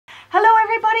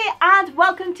everybody and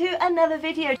welcome to another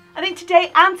video. I think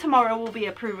today and tomorrow will be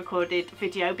a pre-recorded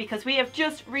video because we have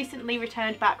just recently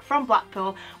returned back from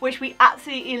Blackpool, which we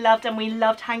absolutely loved, and we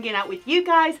loved hanging out with you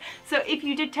guys. So if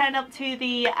you did turn up to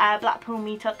the Blackpool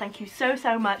meetup, thank you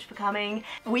so much for coming.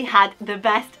 We had the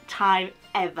best time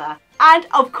ever. And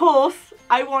of course,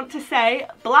 I want to say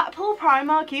Blackpool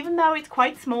Primark, even though it's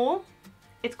quite small,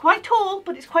 it's quite tall,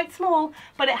 but it's quite small,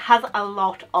 but it has a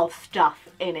lot of stuff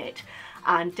in it.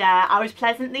 And I was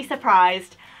pleasantly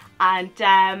surprised, and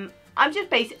I just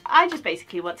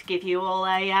basically want to give you all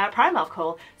a Primark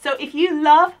haul. So if you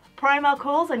love Primark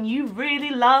hauls and you really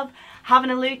love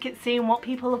having a look at seeing what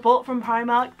people have bought from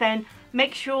Primark, then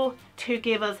make sure to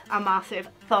give us a massive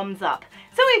thumbs up.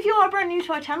 So if you are brand new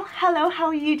to our channel, hello, how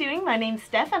are you doing? My name's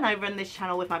Steph and I run this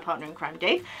channel with my partner in crime,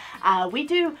 Dave. We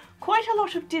do quite a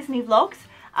lot of Disney vlogs,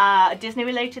 Disney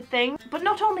related things, but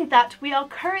not only that, we are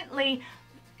currently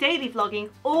daily vlogging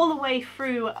all the way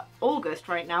through August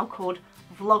right now, called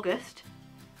Vlogust.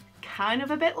 Kind of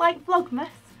a bit like Vlogmas,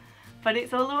 but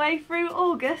it's all the way through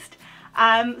August.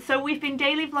 So we've been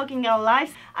daily vlogging our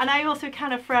lives, and I also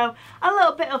kind of throw a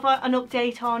little bit of an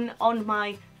update on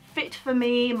my Fit for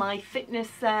Me, my fitness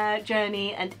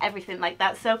journey and everything like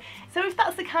that. So if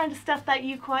that's the kind of stuff that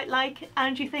you quite like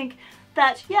and you think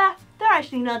that, yeah, they're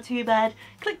actually not too bad,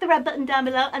 click the red button down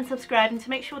below and subscribe, and to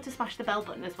make sure to smash the bell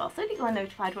button as well so that you are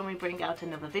notified when we bring out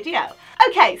another video.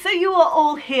 Okay, so you are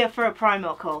all here for a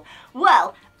Primark haul.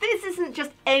 Well, this isn't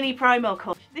just any Primark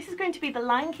haul. This is going to be the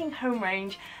Lion King home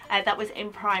range that was in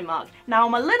Primark. Now,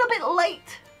 I'm a little bit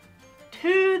late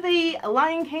to the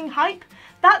Lion King hype.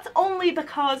 That's only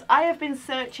because I have been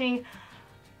searching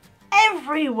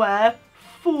everywhere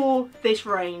for this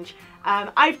range.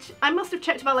 I must have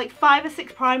checked about like 5 or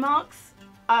 6 Primarks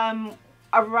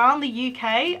around the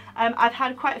UK. I've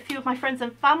had quite a few of my friends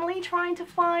and family trying to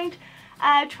find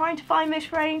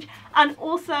this range, and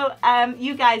also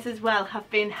you guys as well have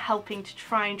been helping to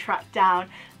try and track down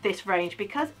this range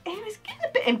because it was getting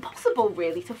a bit impossible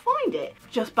really to find it.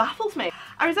 Just baffles me.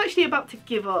 I was actually about to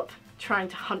give up trying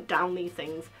to hunt down these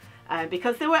things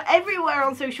because they were everywhere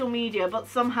on social media, but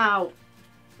somehow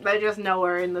they're just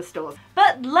nowhere in the stores.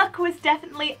 But luck was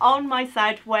definitely on my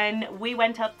side when we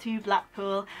went up to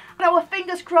Blackpool, and our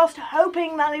fingers crossed,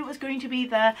 hoping that it was going to be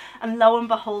there, and lo and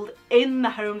behold, in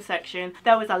the home section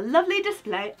there was a lovely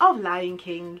display of Lion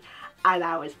King, and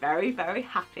I was very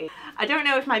happy. I don't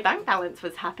know if my bank balance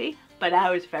was happy, but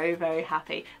I was very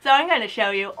happy. So I'm going to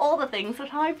show you all the things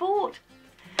that I bought.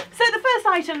 So the first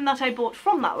item that I bought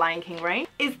from that Lion King range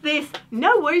is this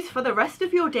No Worries for the Rest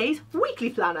of Your Days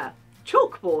weekly planner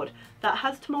chalkboard that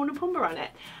has Timon and Pumbaa on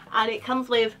it, and it comes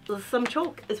with some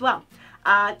chalk as well.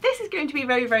 This is going to be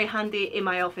very handy in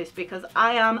my office because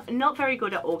I am not very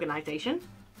good at organisation.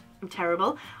 I'm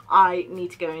terrible. I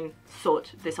need to go and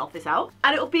sort this office out,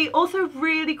 and it'll be also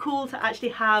really cool to actually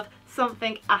have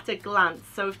something at a glance.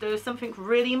 So if there's something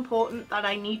really important that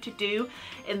I need to do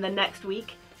in the next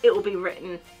week, it will be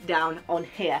written down on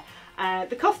here.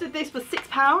 The cost of this was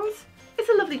 £6. It's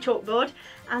a lovely chalkboard,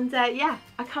 and yeah,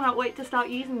 I cannot wait to start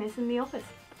using this in the office.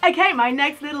 Okay, my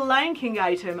next little Lion King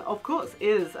item, of course,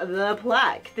 is the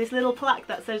plaque. This little plaque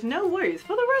that says no worries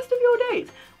for the rest of your days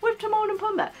with Timon and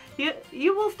Pumbaa.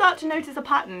 You will start to notice a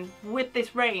pattern with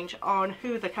this range on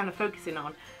who they're kind of focusing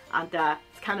on, and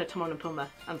it's kind of Timon and Pumbaa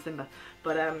and Simba.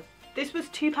 But this was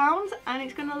 £2 and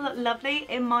it's going to look lovely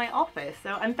in my office.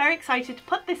 So I'm very excited to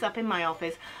put this up in my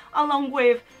office along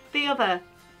with the other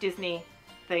Disney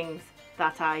things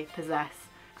that I possess.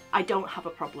 I don't have a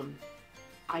problem.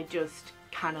 I just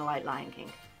kind of like Lion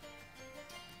King.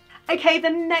 Okay, the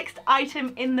next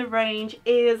item in the range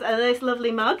is this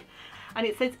lovely mug, and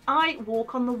it says I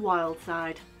walk on the wild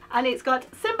side, and it's got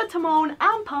Simba, Timon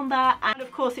and Pumbaa, and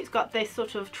of course it's got this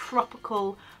sort of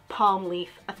tropical palm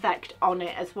leaf effect on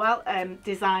it as well,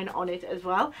 design on it as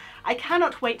well. I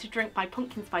cannot wait to drink my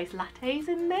pumpkin spice lattes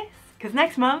in this because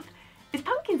next month is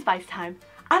pumpkin spice time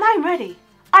and I'm ready.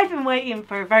 I've been waiting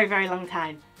for a very long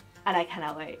time and I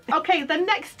cannot wait. Okay, the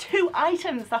next 2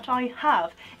 items that I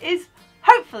have is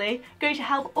hopefully going to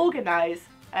help organise,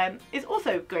 is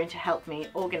also going to help me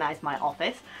organise my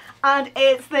office, and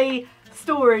it's the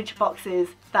storage boxes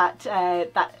that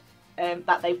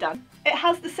they've done. It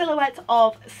has the silhouette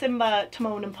of Simba,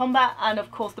 Timon and Pumbaa, and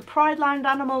of course the Pride Land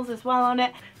animals as well on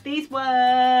it. These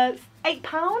were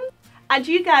 £8, and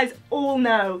you guys all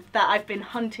know that I've been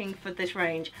hunting for this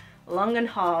range long and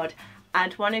hard,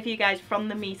 and one of you guys from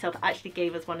the meetup actually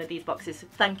gave us one of these boxes, so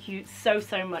thank you so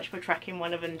much for tracking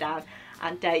one of them down.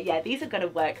 And yeah, these are going to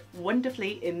work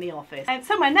wonderfully in the office.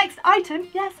 So my next item,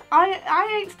 yes,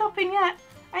 I ain't stopping yet.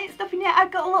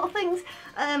 I've got a lot of things,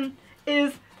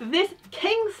 is this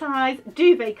king size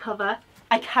duvet cover.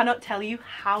 I cannot tell you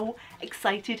how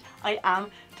excited I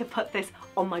am to put this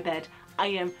on my bed. I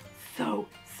am so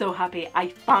happy. I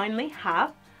finally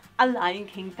have a Lion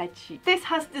King bedsheet. This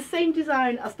has the same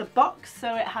design as the box,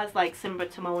 so it has like Simba,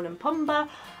 Timon and Pumbaa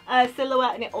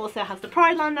silhouette, and it also has the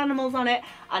Pride Land animals on it,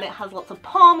 and it has lots of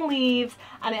palm leaves,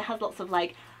 and it has lots of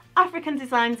like African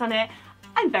designs on it.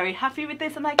 I'm very happy with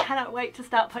this and I cannot wait to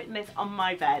start putting this on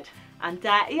my bed. And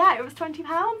yeah, it was £20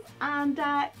 and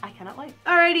I cannot wait.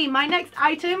 Alrighty, my next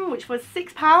item, which was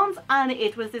 £6, and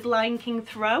it was this Lion King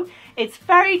throw. It's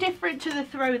very different to the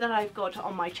throw that I've got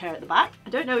on my chair at the back. I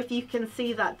don't know if you can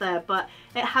see that there, but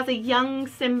it has a young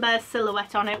Simba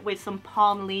silhouette on it with some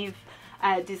palm leaf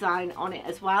design on it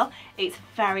as well. It's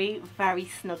very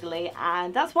snuggly,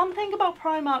 and that's one thing about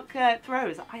Primark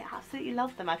throws. I absolutely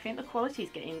love them. I think the quality is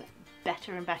getting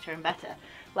better and better and better.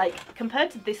 Like,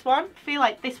 compared to this one, I feel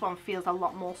like this one feels a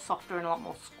lot more softer and a lot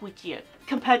more squidgier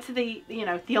compared to the, you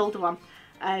know, the older one.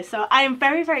 So I am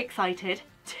very excited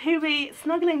to be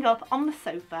snuggling up on the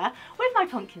sofa with my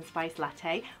pumpkin spice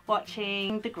latte,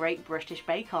 watching the Great British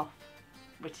Bake Off,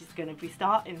 which is going to be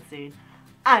starting soon.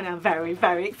 And I'm very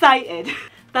excited.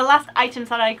 The last items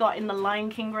that I got in the Lion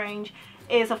King range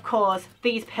is, of course,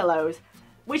 these pillows,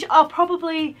 which are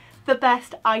probably the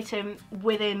best item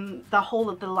within the whole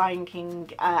of the Lion King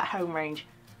home range.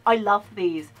 I love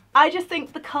these. I just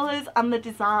think the colours and the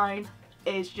design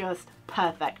is just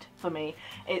perfect for me.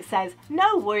 It says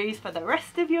no worries for the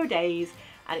rest of your days,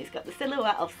 and it's got the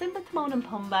silhouette of Simba, Timon and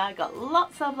Pumbaa, got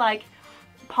lots of like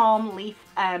palm leaf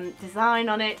design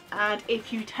on it, and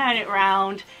if you turn it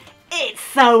around, it's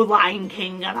so Lion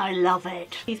King and I love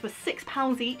it. These were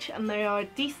 £6 each and they are a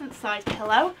decent sized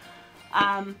pillow.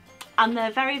 And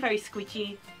they're very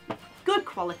squidgy, good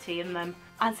quality in them.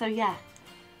 And so yeah,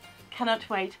 cannot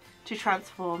wait to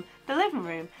transform the living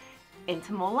room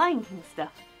into more Lion King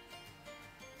stuff.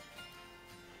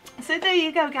 So there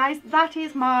you go guys, that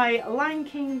is my Lion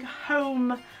King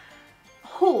home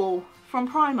haul from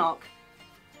Primark.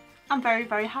 I'm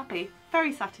very happy,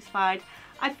 very satisfied.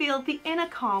 I feel the inner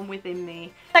calm within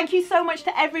me. Thank you so much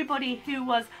to everybody who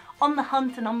was on the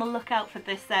hunt and on the lookout for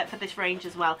this range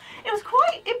as well. It was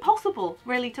quite impossible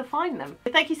really to find them.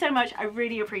 Thank you so much, I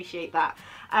really appreciate that.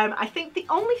 I think the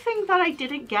only thing that I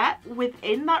didn't get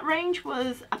within that range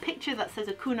was a picture that says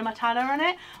Hakuna Matata on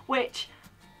it, which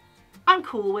I'm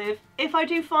cool with. If I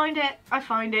do find it, I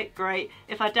find it, great.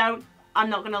 If I don't,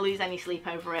 I'm not going to lose any sleep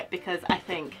over it because I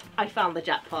think I found the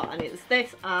jackpot, and it's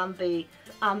this and the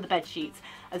bed sheets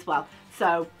as well.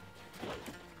 So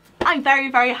I'm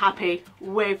very happy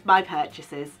with my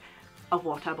purchases of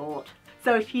what I bought.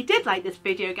 So if you did like this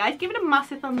video guys, give it a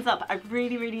massive thumbs up. I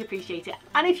really appreciate it.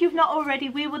 And if you've not already,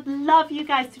 we would love you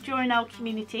guys to join our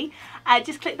community.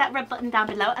 Just click that red button down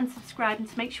below and subscribe, and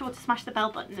to make sure to smash the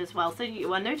bell button as well so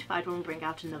you are notified when we bring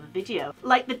out another video.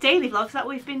 Like the daily vlogs that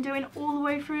we've been doing all the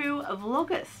way through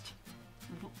August.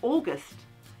 All the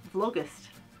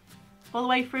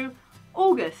way through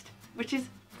August, which is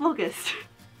Vlogust.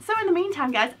 So in the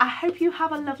meantime guys, I hope you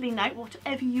have a lovely night,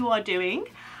 whatever you are doing.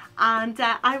 And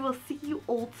I will see you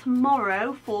all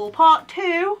tomorrow for part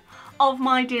 2 of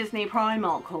my Disney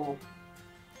Primark haul.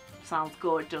 Sounds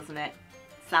good, doesn't it?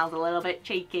 Sounds a little bit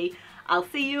cheeky. I'll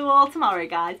see you all tomorrow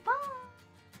guys. Bye!